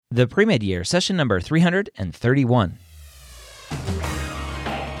The Pre-Med Year, session number 331.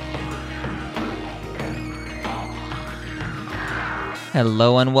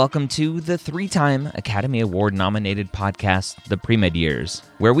 Hello and welcome to the 3-time Academy Award-nominated podcast, The Pre-Med Years,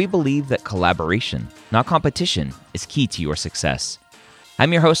 where we believe that collaboration, not competition, is key to your success.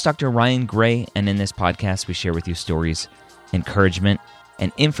 I'm your host, Dr. Ryan Gray, and in this podcast, we share with you stories, encouragement,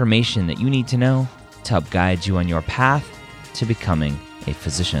 and information that you need to know to help guide you on your path to becoming a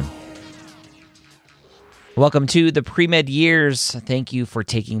physician. Welcome to the Pre-Med Years. Thank you for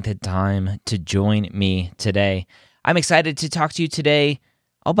taking the time to join me today. I'm excited to talk to you today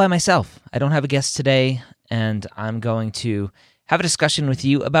all by myself. I don't have a guest today, and I'm going to have a discussion with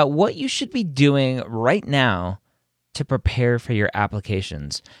you about what you should be doing right now to prepare for your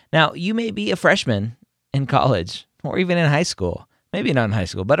applications. Now, you may be a freshman in college or even in high school. Maybe not in high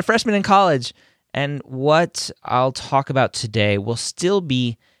school, but a freshman in college. And what I'll talk about today will still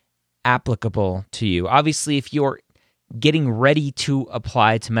be applicable to you. Obviously, if you're getting ready to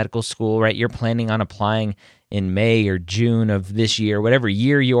apply to medical school, right, you're planning on applying in May or June of this year, whatever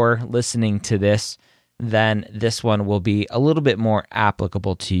year you're listening to this, then this one will be a little bit more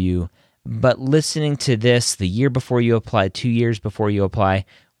applicable to you. But listening to this the year before you apply, 2 years before you apply,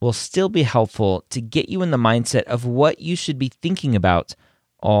 will still be helpful to get you in the mindset of what you should be thinking about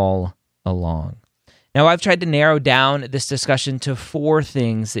all along. Now, I've tried to narrow down this discussion to 4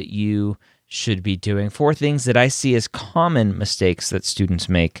 things that you should be doing, 4 things that I see as common mistakes that students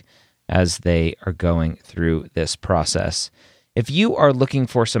make as they are going through this process. If you are looking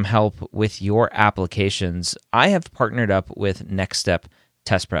for some help with your applications, I have partnered up with Next Step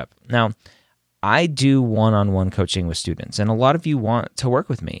Test Prep. Now, I do one-on-one coaching with students, and a lot of you want to work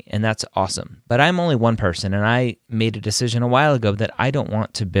with me, and that's awesome. But I'm only one person, and I made a decision a while ago that I don't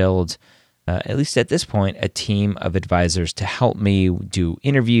want to build at least at this point, a team of advisors to help me do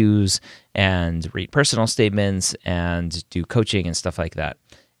interviews and read personal statements and do coaching and stuff like that.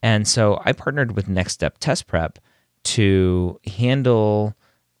 And so I partnered with Next Step Test Prep to handle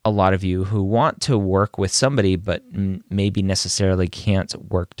a lot of you who want to work with somebody but maybe necessarily can't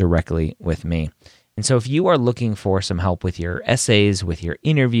work directly with me. And so if you are looking for some help with your essays, with your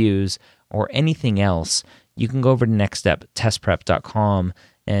interviews, or anything else, you can go over to nextsteptestprep.com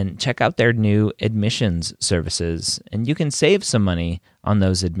and check out their new admissions services. And you can save some money on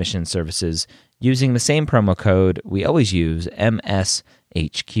those admission services using the same promo code we always use,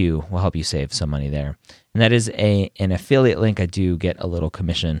 MSHQ. Will help you save some money there. And that is an affiliate link. I do get a little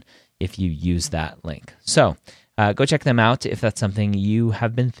commission if you use that link. So go check them out if that's something you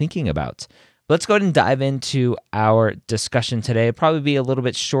have been thinking about. Let's go ahead and dive into our discussion today. It'll probably be a little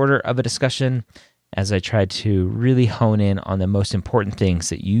bit shorter of a discussion as I try to really hone in on the most important things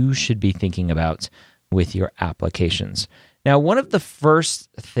that you should be thinking about with your applications. Now, one of the first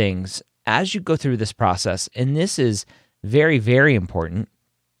things as you go through this process, and this is very, very important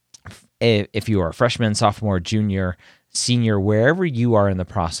if you are a freshman, sophomore, junior, senior, wherever you are in the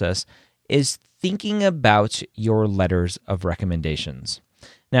process, is thinking about your letters of recommendations.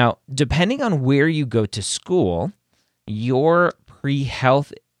 Now, depending on where you go to school, your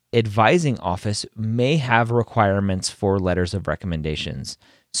pre-health advising office may have requirements for letters of recommendations.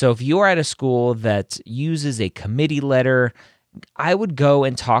 So if you're at a school that uses a committee letter, I would go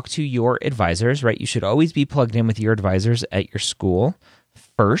and talk to your advisors, right? You should always be plugged in with your advisors at your school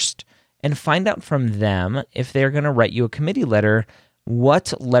first and find out from them if they're going to write you a committee letter,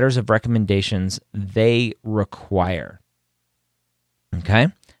 what letters of recommendations they require. Okay?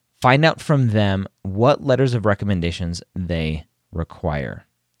 Find out from them what letters of recommendations they require.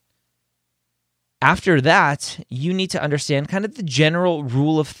 After that, you need to understand kind of the general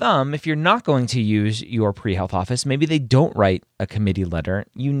rule of thumb. If you're not going to use your pre-health office, maybe they don't write a committee letter,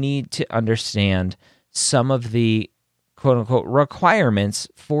 you need to understand some of the quote-unquote requirements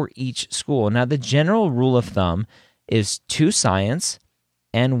for each school. Now, the general rule of thumb is 2 science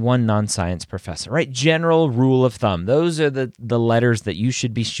and 1 non-science professor, right? General rule of thumb. Those are the letters that you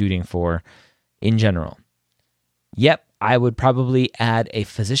should be shooting for in general. Yep. I would probably add a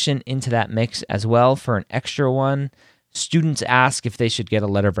physician into that mix as well for an extra one. Students ask if they should get a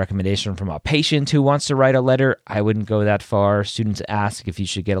letter of recommendation from a patient who wants to write a letter. I wouldn't go that far. Students ask if you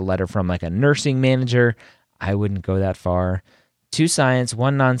should get a letter from like a nursing manager. I wouldn't go that far. 2 science,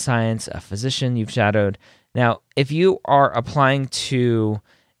 1 non-science, a physician you've shadowed. Now, if you are applying to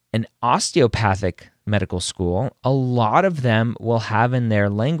an osteopathic medical school, a lot of them will have in their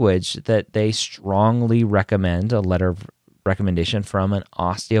language that they strongly recommend a letter of recommendation from an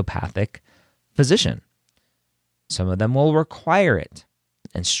osteopathic physician. Some of them will require it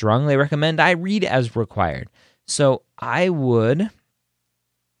and strongly recommend I read as required. So I would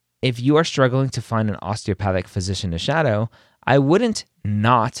if you are struggling to find an osteopathic physician to shadow, I wouldn't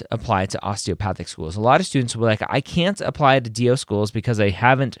not apply to osteopathic schools. A lot of students will be like, I can't apply to DO schools because I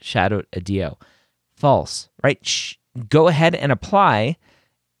haven't shadowed a DO. False, right? Go ahead and apply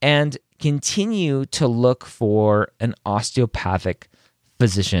and continue to look for an osteopathic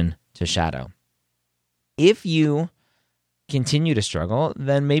physician to shadow. If you continue to struggle,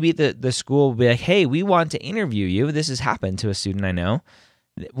 then maybe the school will be like, hey, we want to interview you. This has happened to a student I know.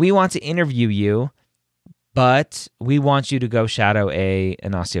 We want to interview you, but we want you to go shadow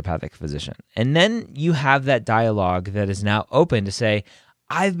an osteopathic physician. And then you have that dialogue that is now open to say,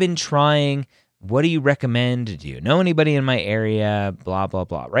 I've been trying. What do you recommend? Do you know anybody in my area? Blah, blah,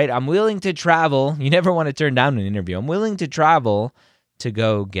 blah, right? I'm willing to travel. You never want to turn down an interview. I'm willing to travel to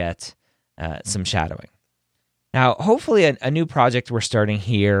go get some shadowing. Now, hopefully a new project we're starting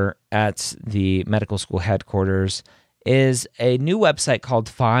here at the medical school headquarters is a new website called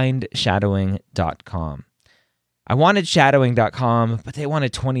findshadowing.com. I wanted shadowing.com, but they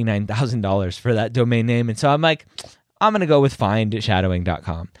wanted $29,000 for that domain name. And so I'm like, I'm going to go with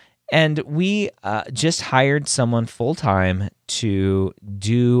findshadowing.com. And we just hired someone full-time to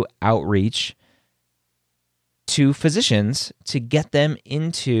do outreach to physicians to get them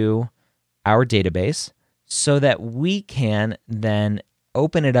into our database so that we can then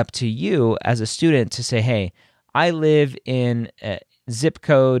open it up to you as a student to say, hey, I live in zip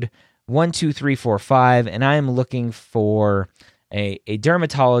code 12345, and I'm looking for a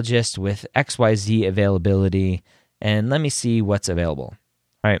dermatologist with XYZ availability, and let me see what's available.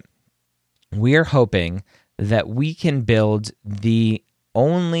 All right. We're hoping that we can build the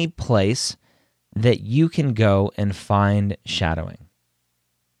only place that you can go and find shadowing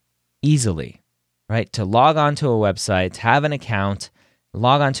easily, right? To log onto a website, have an account,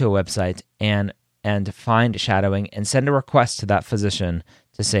 log onto a website, and find shadowing and send a request to that physician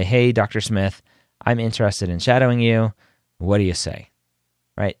to say, hey, Dr. Smith, I'm interested in shadowing you. What do you say?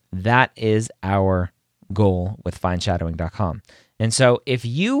 Right? That is our goal with findshadowing.com. And so if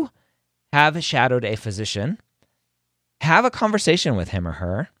you have shadowed a physician, have a conversation with him or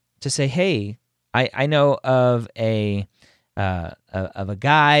her to say, hey, I know of a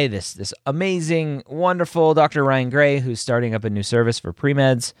guy, this amazing, wonderful Dr. Ryan Gray, who's starting up a new service for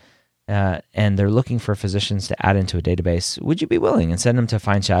pre-meds, and they're looking for physicians to add into a database. Would you be willing? And send them to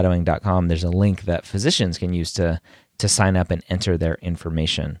findshadowing.com. There's a link that physicians can use to sign up and enter their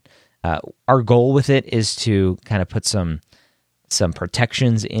information. Our goal with it is to kind of put some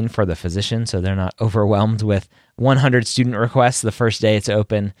protections in for the physician so they're not overwhelmed with 100 student requests the first day it's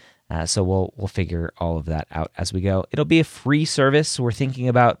open. So we'll figure all of that out as we go. It'll be a free service. We're thinking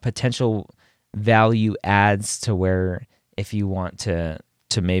about potential value adds to where if you want to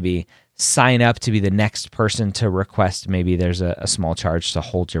maybe sign up to be the next person to request, maybe there's a small charge to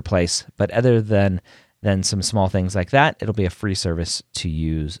hold your place. But other than some small things like that, it'll be a free service to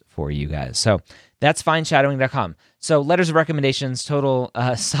use for you guys. So that's findshadowing.com. So letters of recommendations, total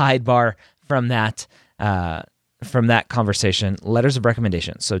sidebar from that conversation. Letters of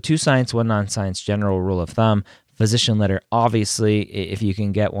recommendation. So 2 science, 1 non-science, general rule of thumb. Physician letter, obviously, if you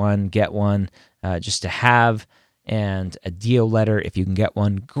can get one just to have. And a DO letter, if you can get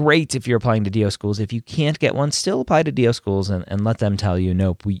one, great if you're applying to DO schools. If you can't get one, still apply to DO schools and let them tell you,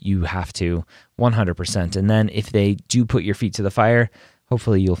 nope, you have to 100%. And then if they do put your feet to the fire,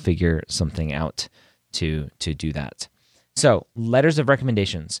 hopefully you'll figure something out to do that. So, letters of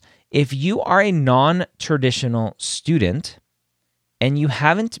recommendations. If you are a non-traditional student and you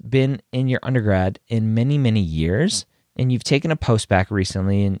haven't been in your undergrad in many, many years, and you've taken a post-bac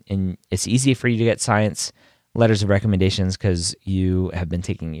recently, and it's easy for you to get science letters of recommendations because you have been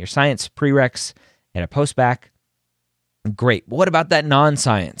taking your science prereqs and a post-bac, great. What about that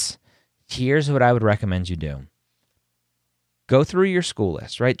non-science? Here's what I would recommend you do. Go through your school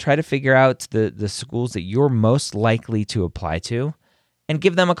list, right? Try to figure out the schools that you're most likely to apply to and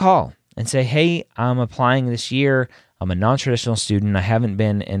give them a call and say, hey, I'm applying this year. I'm a non-traditional student. I haven't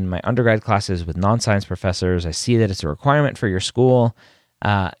been in my undergrad classes with non-science professors. I see that it's a requirement for your school.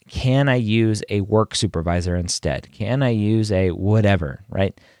 Can I use a work supervisor instead? Can I use a whatever,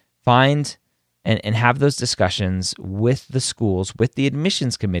 right? Find and have those discussions with the schools, with the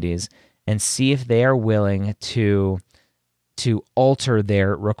admissions committees, and see if they are willing to alter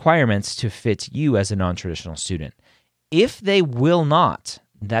their requirements to fit you as a non-traditional student. If they will not,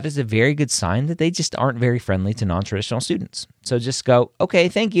 that is a very good sign that they just aren't very friendly to non-traditional students. So just go, okay,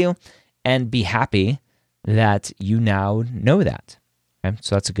 thank you, and be happy that you now know that. Okay?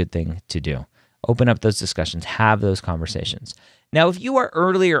 So that's a good thing to do. Open up those discussions, have those conversations. Now, if you are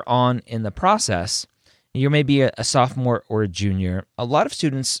earlier on in the process you're maybe a sophomore or a junior, a lot of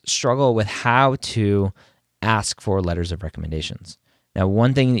students struggle with how to ask for letters of recommendations. Now,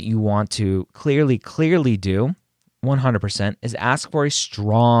 one thing that you want to clearly do 100% is ask for a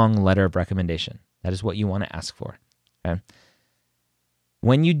strong letter of recommendation. That is what you want to ask for. Okay?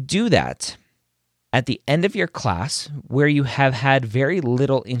 When you do that, at the end of your class, where you have had very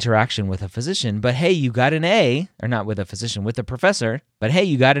little interaction with a physician, but hey, you got an A, or not with a physician, with a professor, but hey,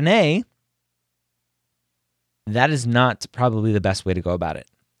 you got an A, that is not probably the best way to go about it.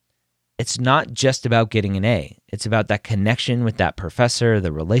 It's not just about getting an A. It's about that connection with that professor,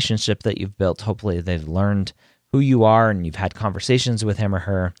 the relationship that you've built. Hopefully they've learned who you are and you've had conversations with him or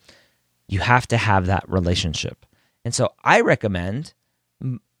her. You have to have that relationship. And so I recommend,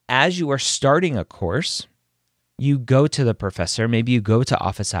 as you are starting a course, you go to the professor, maybe you go to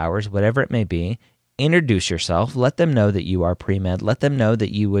office hours, whatever it may be, introduce yourself, let them know that you are pre-med, let them know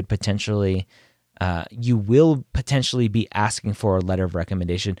that you will potentially be asking for a letter of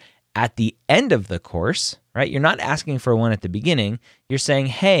recommendation at the end of the course, right? You're not asking for one at the beginning. You're saying,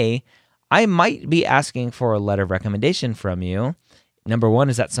 hey, I might be asking for a letter of recommendation from you. Number one,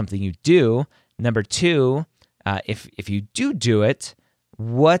 is that something you do? Number two, if you do it,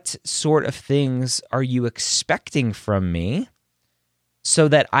 what sort of things are you expecting from me so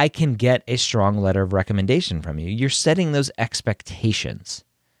that I can get a strong letter of recommendation from you? You're setting those expectations.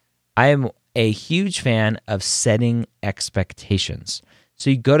 I am a huge fan of setting expectations. So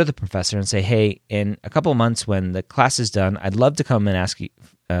you go to the professor and say, hey, in a couple of months when the class is done, I'd love to come and ask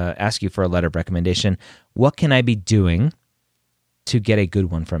you for a letter of recommendation. What can I be doing to get a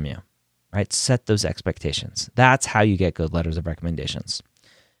good one from you? Right? Set those expectations. That's how you get good letters of recommendations.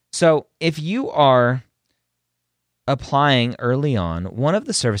 So if you are applying early on, one of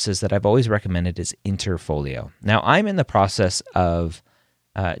the services that I've always recommended is Interfolio. Now, I'm in the process of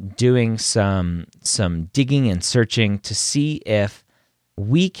doing some digging and searching to see if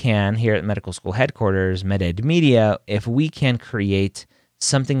we can, here at Medical School Headquarters, MedEd Media, if we can create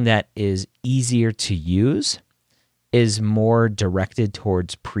something that is easier to use, is more directed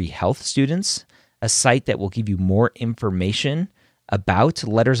towards pre-health students, a site that will give you more information about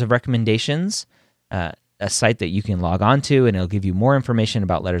letters of recommendations, a site that you can log on to, and it'll give you more information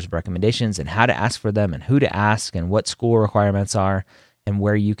about letters of recommendations and how to ask for them and who to ask and what school requirements are, and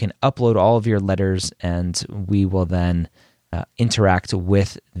where you can upload all of your letters, and we will then interact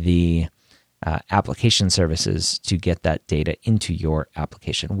with the application services to get that data into your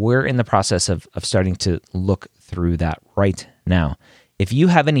application. We're in the process of starting to look through that right now. If you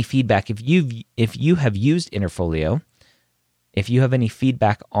have any feedback, if you have used Interfolio, if you have any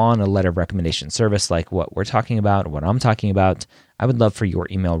feedback on a letter of recommendation service like what we're talking about, what I'm talking about, I would love for your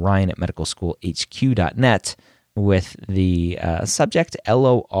email, ryan@medicalschoolhq.net, with the subject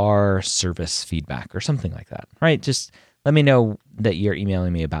LOR service feedback or something like that, right? Just let me know that you're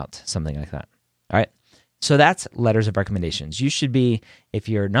emailing me about something like that. All right. So that's letters of recommendations. You should be, if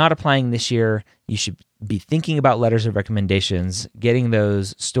you're not applying this year, you should be thinking about letters of recommendations, getting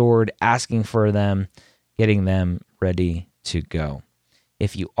those stored, asking for them, getting them ready to go.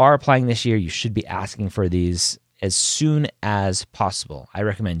 If you are applying this year, you should be asking for these as soon as possible. I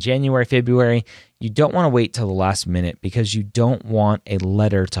recommend January, February. You don't want to wait till the last minute because you don't want a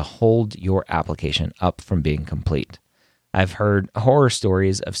letter to hold your application up from being complete. I've heard horror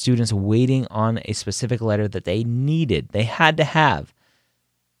stories of students waiting on a specific letter that they needed, they had to have,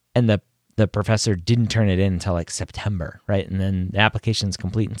 and the professor didn't turn it in until like September, right? And then the application's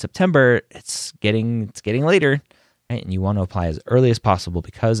complete in September. It's getting later, right? And you want to apply as early as possible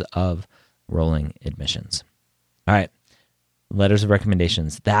because of rolling admissions. All right, letters of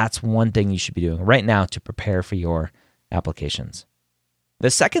recommendations. That's one thing you should be doing right now to prepare for your applications.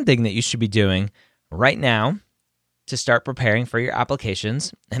 The second thing that you should be doing right now to start preparing for your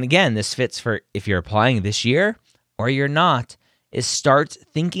applications, and again, this fits for if you're applying this year or you're not, is start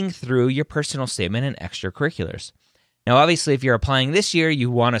thinking through your personal statement and extracurriculars. Now, obviously, if you're applying this year, you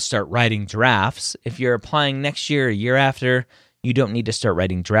want to start writing drafts. If you're applying next year or year after, you don't need to start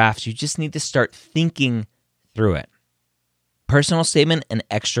writing drafts. You just need to start thinking through it. Personal statement and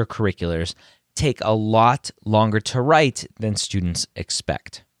extracurriculars take a lot longer to write than students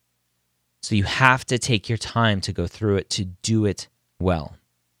expect. So you have to take your time to go through it to do it well.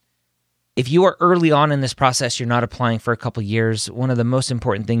 If you are early on in this process, you're not applying for a couple years, one of the most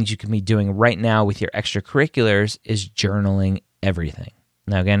important things you can be doing right now with your extracurriculars is journaling everything.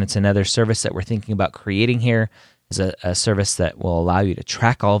 Now, again, it's another service that we're thinking about creating here. It's a service that will allow you to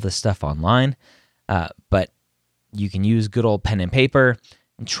track all of this stuff online, but you can use good old pen and paper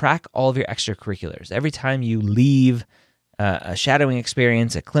and track all of your extracurriculars. Every time you leave a shadowing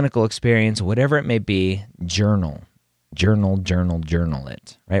experience, a clinical experience, whatever it may be, journal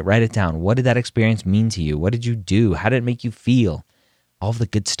it, right? Write it down. What did that experience mean to you? What did you do? How did it make you feel? All of the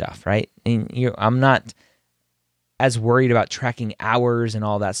good stuff, right? And I'm not as worried about tracking hours and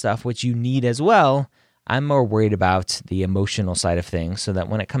all that stuff, which you need as well. I'm more worried about the emotional side of things, so that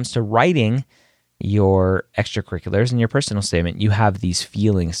when it comes to writing your extracurriculars and your personal statement, you have these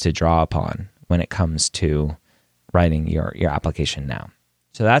feelings to draw upon when it comes to writing your application now.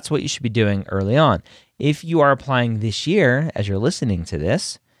 So that's what you should be doing early on. If you are applying this year, as you're listening to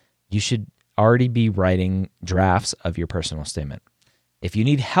this, you should already be writing drafts of your personal statement. If you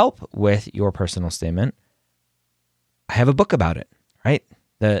need help with your personal statement, I have a book about it, right?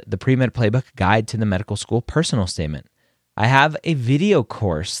 The Pre-Med Playbook Guide to the Medical School Personal Statement. I have a video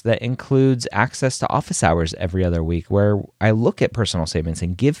course that includes access to office hours every other week where I look at personal statements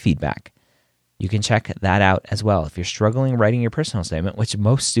and give feedback. You can check that out as well. If you're struggling writing your personal statement, which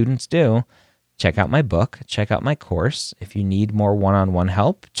most students do, check out my book, check out my course. If you need more one-on-one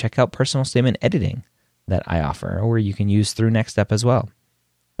help, check out personal statement editing that I offer, or you can use through Next Step as well.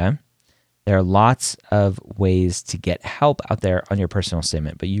 Okay? There are lots of ways to get help out there on your personal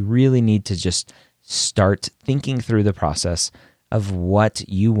statement, but you really need to just start thinking through the process of what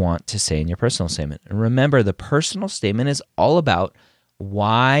you want to say in your personal statement. And remember, the personal statement is all about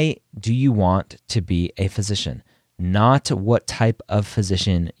why do you want to be a physician? Not what type of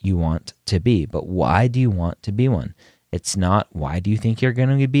physician you want to be, but why do you want to be one? It's not why do you think you're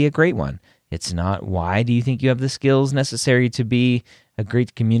going to be a great one? It's not why do you think you have the skills necessary to be a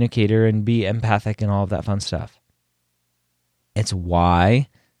great communicator and be empathic and all of that fun stuff. It's why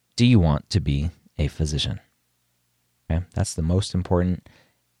do you want to be a physician? Okay, that's the most important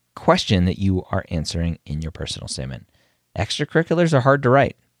question that you are answering in your personal statement. Extracurriculars are hard to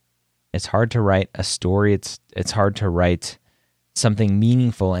write. It's hard to write a story. It's hard to write something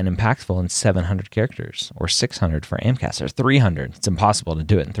meaningful and impactful in 700 characters or 600 for AMCAS or 300. It's impossible to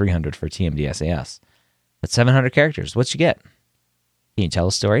do it in 300 for TMD-SAS. But 700 characters, what you get? Can you tell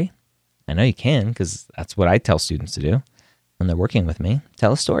a story? I know you can, because that's what I tell students to do when they're working with me.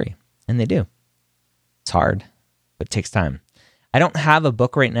 Tell a story, and they do. It's hard, but it takes time. I don't have a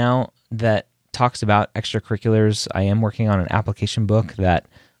book right now that talks about extracurriculars. I am working on an application book that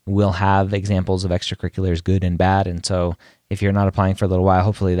will have examples of extracurriculars, good and bad. And so if you're not applying for a little while,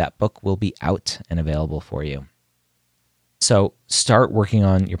 hopefully that book will be out and available for you. So start working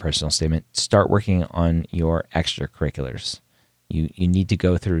on your personal statement. Start working on your extracurriculars. You need to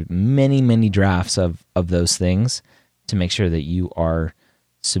go through many, many drafts of those things to make sure that you are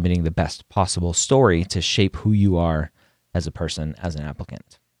submitting the best possible story to shape who you are as a person, as an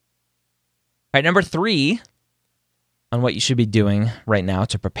applicant. All right, number 3 on what you should be doing right now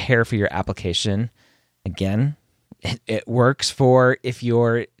to prepare for your application. Again, it works for if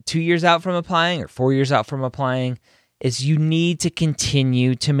you're 2 years out from applying or 4 years out from applying, is you need to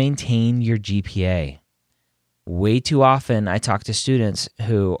continue to maintain your GPA. Way too often, I talk to students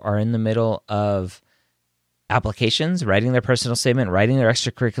who are in the middle of applications, writing their personal statement, writing their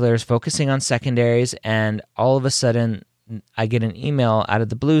extracurriculars, focusing on secondaries, and all of a sudden, I get an email out of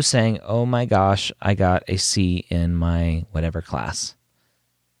the blue saying, oh my gosh, I got a C in my whatever class.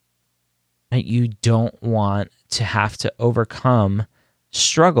 You don't want to have to overcome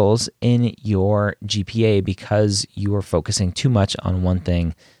struggles in your GPA because you are focusing too much on one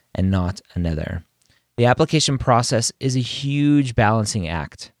thing and not another. The application process is a huge balancing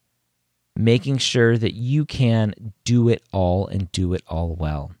act, making sure that you can do it all and do it all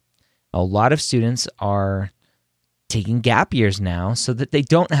well. A lot of students are taking gap years now so that they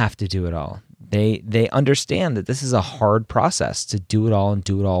don't have to do it all. They understand that this is a hard process to do it all and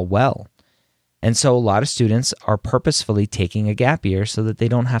do it all well. And so a lot of students are purposefully taking a gap year so that they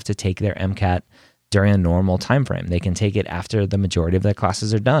don't have to take their MCAT during a normal time frame. They can take it after the majority of their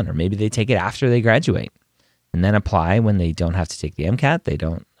classes are done, or maybe they take it after they graduate and then apply when they don't have to take the MCAT.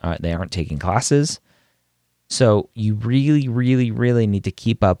 They aren't taking classes. So you really, really, really need to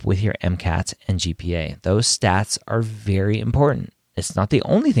keep up with your MCAT and GPA. Those stats are very important. It's not the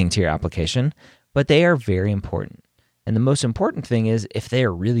only thing to your application, but they are very important. And the most important thing is if they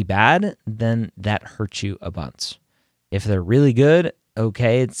are really bad, then that hurts you a bunch. If they're really good,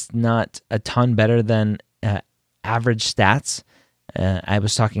 okay, it's not a ton better than average stats. I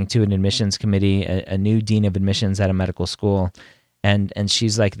was talking to an admissions committee, a new dean of admissions at a medical school, and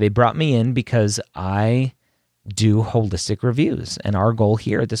she's like, they brought me in because I do holistic reviews. And our goal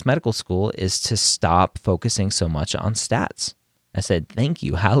here at this medical school is to stop focusing so much on stats. I said, thank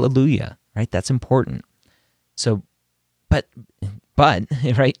you, hallelujah, right? That's important. So, but,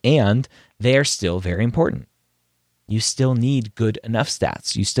 right, and they are still very important. You still need good enough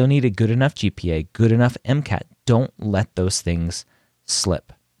stats. You still need a good enough GPA, good enough MCAT. Don't let those things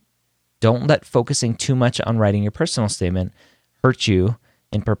slip. Don't let focusing too much on writing your personal statement hurt you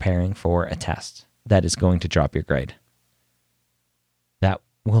in preparing for a test that is going to drop your grade. That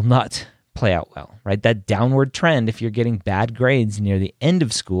will not play out well, right? That downward trend, if you're getting bad grades near the end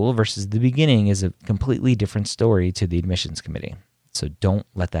of school versus the beginning, is a completely different story to the admissions committee. So don't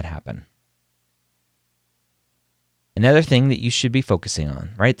let that happen. Another thing that you should be focusing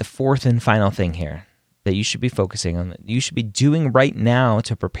on, right? The fourth and final thing here that you should be focusing on, that you should be doing right now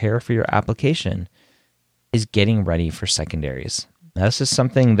to prepare for your application, is getting ready for secondaries. Now, this is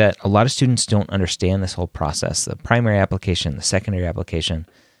something that a lot of students don't understand, this whole process, the primary application, the secondary application.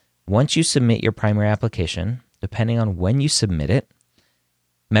 Once you submit your primary application, depending on when you submit it,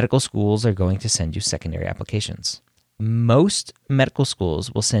 medical schools are going to send you secondary applications. Most medical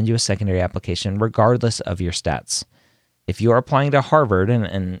schools will send you a secondary application regardless of your stats. If you are applying to Harvard,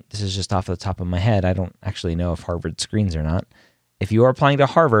 and this is just off the top of my head, I don't actually know if Harvard screens or not. If you are applying to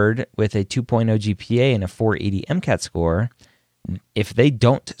Harvard with a 2.0 GPA and a 480 MCAT score, if they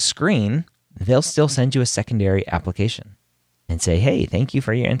don't screen, they'll still send you a secondary application and say, hey, thank you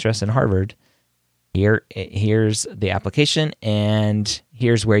for your interest in Harvard. Here's the application, and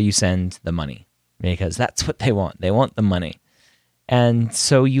here's where you send the money, because that's what they want. They want the money. And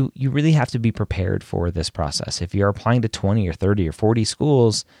so you really have to be prepared for this process. If you're applying to 20 or 30 or 40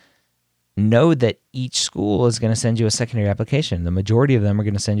 schools, know that each school is going to send you a secondary application. The majority of them are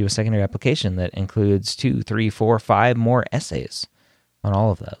going to send you a secondary application that includes 2, 3, 4, 5 more essays on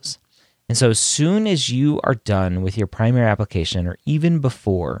all of those. And so as soon as you are done with your primary application, or even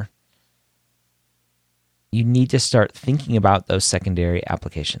before, you need to start thinking about those secondary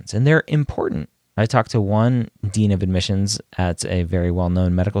applications. And they're important. I talked to one dean of admissions at a very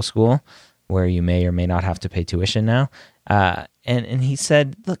well-known medical school where you may or may not have to pay tuition now. And he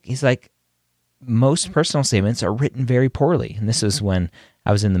said, look, he's like, most personal statements are written very poorly. And this is when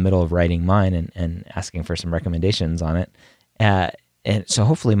I was in the middle of writing mine and asking for some recommendations on it. And so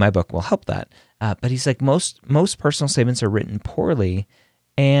hopefully my book will help that. But he's like, most personal statements are written poorly,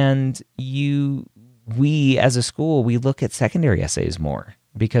 and we as a school, we look at secondary essays more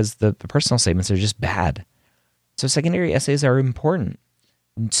because the personal statements are just bad. So secondary essays are important.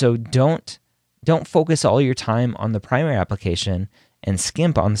 So don't focus all your time on the primary application and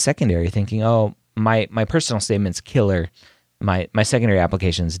skimp on the secondary, thinking, oh, my personal statement's killer. My secondary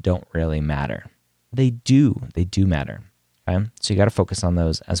applications don't really matter. They do matter. Okay? So you got to focus on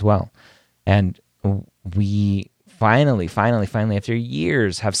those as well. And we finally, after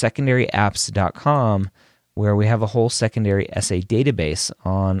years, have secondaryapps.com, where we have a whole secondary essay database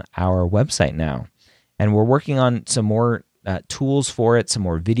on our website now. And we're working on some more tools for it, some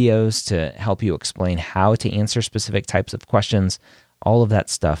more videos to help you explain how to answer specific types of questions. All of that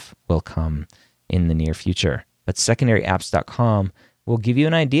stuff will come in the near future. But secondaryapps.com will give you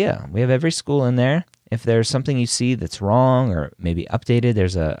an idea. We have every school in there. If there's something you see that's wrong or maybe updated,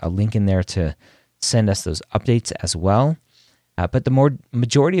 there's a link in there to send us those updates as well. But the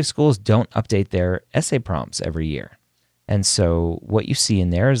majority of schools don't update their essay prompts every year. And so what you see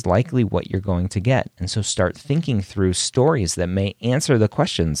in there is likely what you're going to get. And so start thinking through stories that may answer the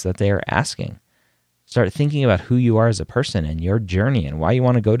questions that they are asking. Start thinking about who you are as a person and your journey and why you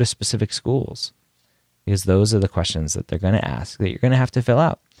want to go to specific schools. Because those are the questions that they're going to ask that you're going to have to fill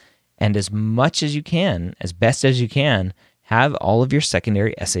out. And as much as you can, as best as you can, have all of your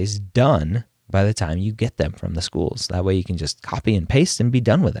secondary essays done by the time you get them from the schools. That way you can just copy and paste and be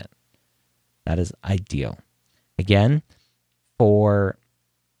done with it. That is ideal. Again, for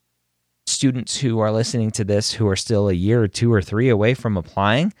students who are listening to this who are still a year or 2 or 3 away from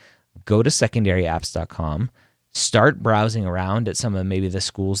applying, go to secondaryapps.com, start browsing around at some of maybe the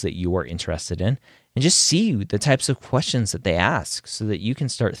schools that you are interested in, and just see the types of questions that they ask so that you can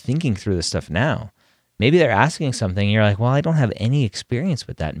start thinking through this stuff now. Maybe they're asking something and you're like, well, I don't have any experience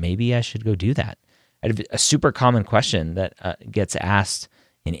with that. Maybe I should go do that. A super common question that gets asked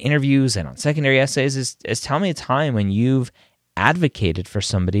in interviews and on secondary essays is tell me a time when you've advocated for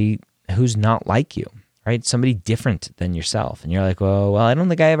somebody who's not like you, right? Somebody different than yourself. And you're like, well, I don't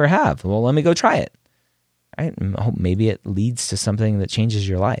think I ever have. Well, let me go try it, right? And maybe it leads to something that changes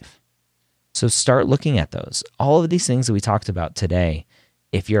your life. So start looking at those. All of these things that we talked about today,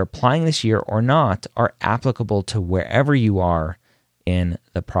 if you're applying this year or not, are applicable to wherever you are in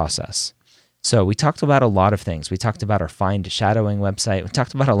the process. So we talked about a lot of things. We talked about our Find Shadowing website. We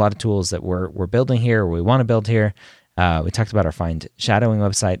talked about a lot of tools that we're building here, or we want to build here. We talked about our Find Shadowing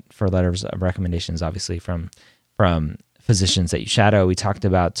website for letters of recommendations, obviously from physicians that you shadow. We talked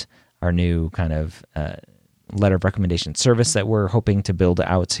about our new kind of letter of recommendation service that we're hoping to build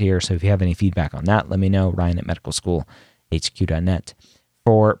out here. So if you have any feedback on that, let me know, ryan@medicalschoolhq.net.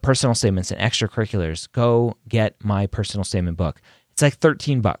 For personal statements and extracurriculars, go get my personal statement book. It's like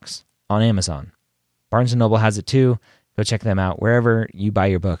 $13 on Amazon. Barnes & Noble has it too. Go check them out wherever you buy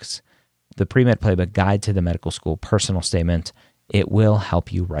your books. The Pre-Med Playbook Guide to the Medical School Personal Statement. It will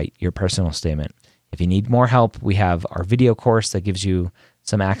help you write your personal statement. If you need more help, we have our video course that gives you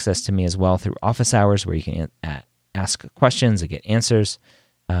some access to me as well through office hours where you can ask questions and get answers.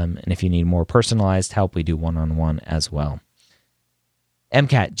 And if you need more personalized help, we do one-on-one as well.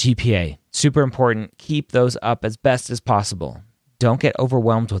 MCAT, GPA, super important. Keep those up as best as possible. Don't get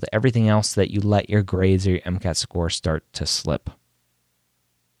overwhelmed with everything else that you let your grades or your MCAT score start to slip.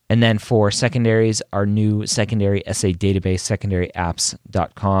 And then for secondaries, our new secondary essay database,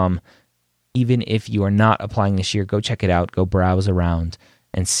 secondaryapps.com. Even if you are not applying this year, go check it out, go browse around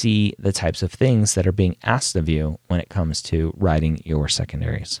and see the types of things that are being asked of you when it comes to writing your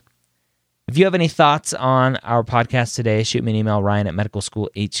secondaries. If you have any thoughts on our podcast today, shoot me an email,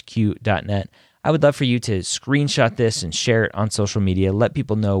 ryan@medicalschoolhq.net. I would love for you to screenshot this and share it on social media. Let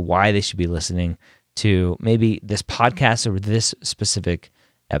people know why they should be listening to maybe this podcast or this specific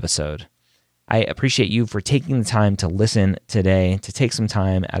episode. I appreciate you for taking the time to listen today, to take some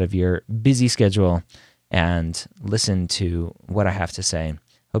time out of your busy schedule and listen to what I have to say.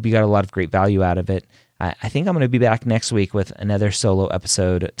 Hope you got a lot of great value out of it. I think I'm going to be back next week with another solo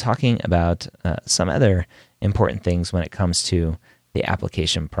episode talking about some other important things when it comes to the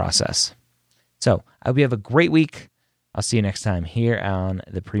application process. So I hope you have a great week. I'll see you next time here on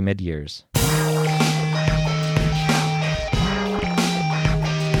the Pre-Med Years.